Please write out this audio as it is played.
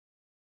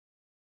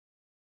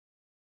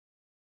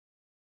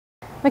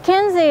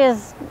Mackenzie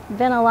has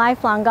been a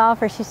lifelong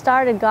golfer. She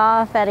started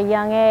golf at a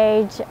young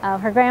age.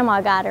 Her grandma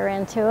got her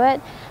into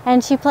it,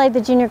 and she played the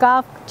junior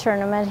golf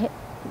tournament.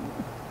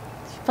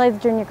 She played the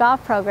junior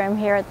golf program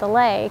here at the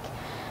lake,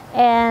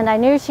 and I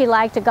knew she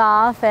liked to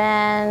golf,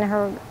 and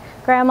her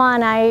grandma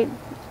and I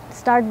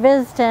started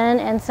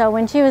visiting, and so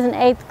when she was in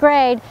 8th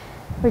grade,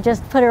 we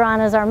just put her on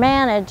as our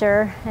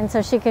manager, and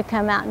so she could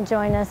come out and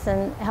join us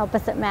and help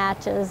us at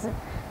matches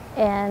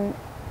and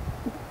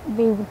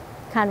be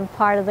kind of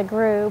part of the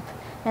group.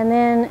 And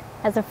then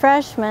as a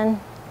freshman,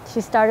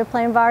 she started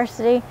playing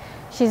varsity.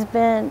 She's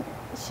been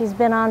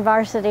on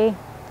varsity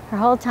her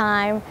whole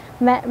time.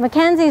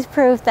 Mackenzie's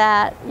proof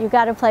that you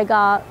got to play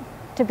golf.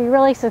 To be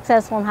really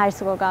successful in high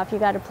school golf, you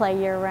got to play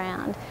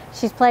year-round.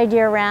 She's played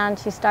year-round.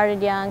 She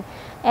started young,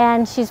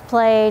 and she's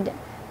played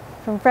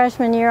from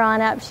freshman year on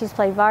up. She's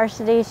played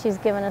varsity. She's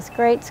given us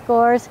great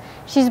scores.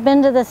 She's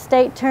been to the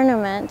state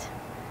tournament,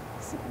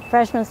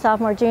 freshman,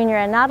 sophomore, junior,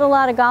 and not a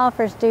lot of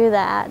golfers do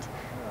that.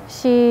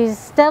 She's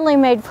steadily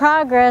made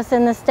progress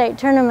in the state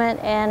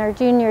tournament, and her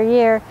junior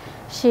year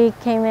she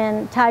came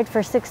in tied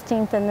for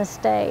 16th in the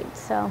state,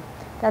 so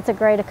that's a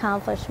great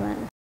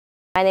accomplishment.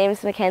 My name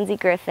is Mackenzie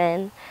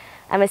Griffin.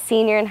 I'm a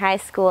senior in high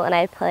school, and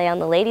I play on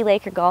the Lady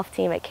Laker golf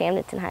team at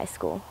Camdenton High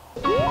School.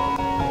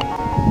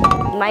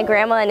 My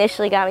grandma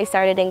initially got me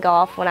started in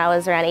golf when I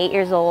was around 8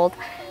 years old,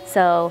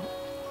 so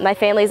my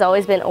family's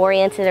always been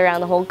oriented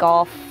around the whole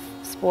golf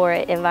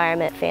sport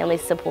environment, family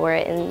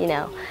support, and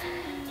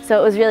so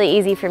it was really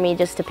easy for me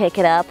just to pick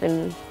it up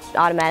and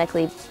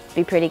automatically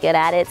be pretty good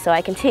at it. So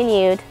I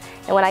continued,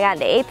 and when I got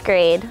into 8th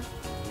grade,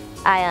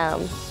 I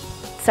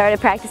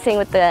started practicing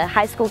with the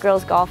high school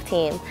girls golf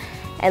team,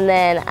 and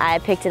then I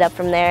picked it up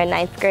from there in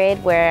 9th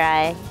grade, where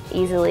I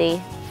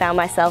easily found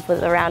myself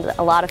around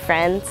a lot of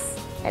friends,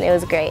 and it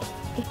was great.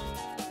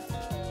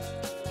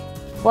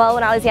 Well,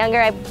 when I was younger,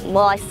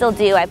 I still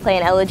do. I play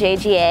in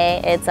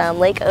LOJGA. It's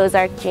Lake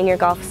Ozark Junior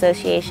Golf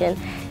Association,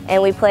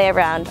 and we play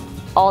around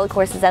all the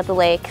courses at the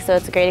lake, so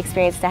it's a great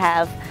experience to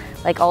have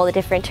like all the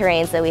different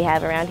terrains that we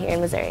have around here in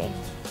Missouri.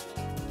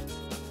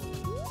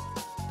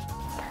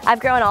 I've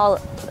grown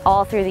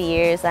all through the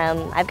years.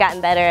 I've gotten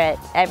better at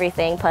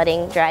everything: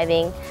 putting,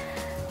 driving,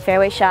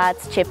 fairway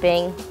shots,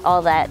 chipping,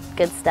 all that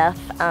good stuff.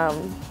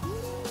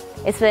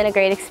 It's been a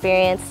great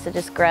experience to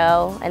just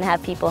grow and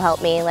have people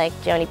help me, like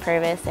Joni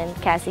Purvis and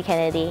Cassie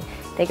Kennedy.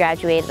 They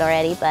graduated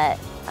already, but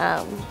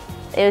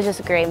it was just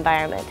a great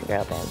environment to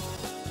grow up in.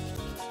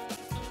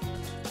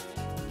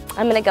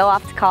 I'm going to go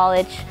off to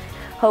college,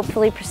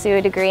 hopefully pursue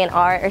a degree in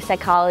art or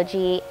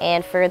psychology,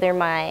 and further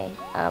my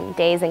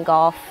days in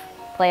golf,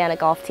 play on a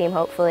golf team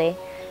hopefully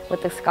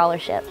with a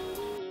scholarship.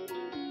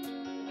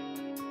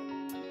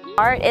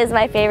 Art is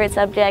my favorite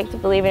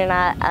subject, believe it or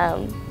not.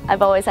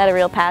 I've always had a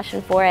real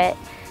passion for it,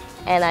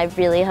 and I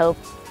really hope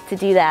to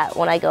do that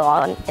when I go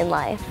on in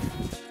life.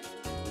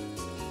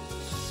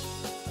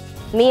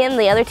 Me and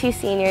the other 2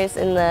 seniors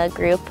in the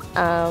group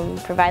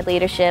provide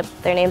leadership.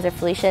 Their names are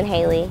Felicia and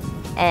Haley,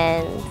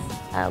 and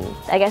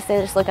I guess they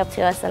just look up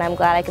to us, and I'm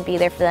glad I could be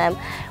there for them.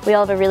 We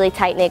all have a really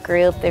tight-knit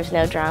group. There's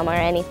no drama or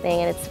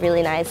anything, and it's a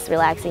really nice,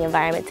 relaxing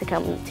environment to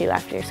come to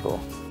after school.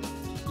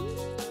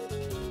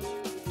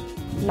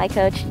 My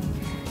coach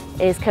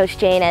is Coach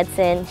Jane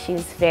Edson.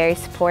 She's very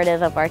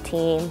supportive of our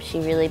team. She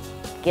really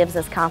gives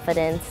us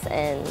confidence,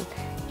 and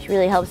she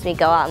really helps me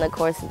go out on the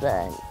course with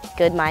a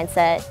good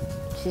mindset.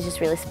 She's just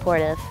really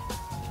supportive,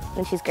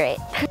 and she's great.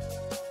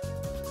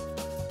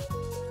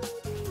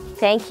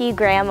 Thank you,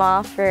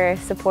 Grandma, for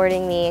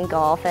supporting me in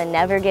golf and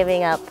never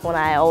giving up when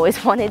I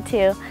always wanted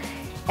to.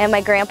 And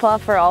my grandpa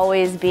for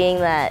always being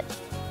that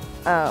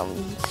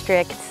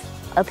strict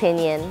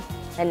opinion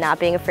and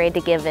not being afraid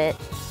to give it,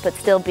 but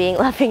still being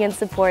loving and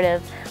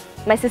supportive.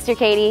 My sister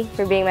Katie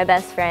for being my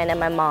best friend, and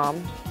my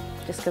mom,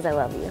 just because I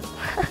love you.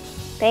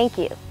 Thank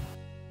you.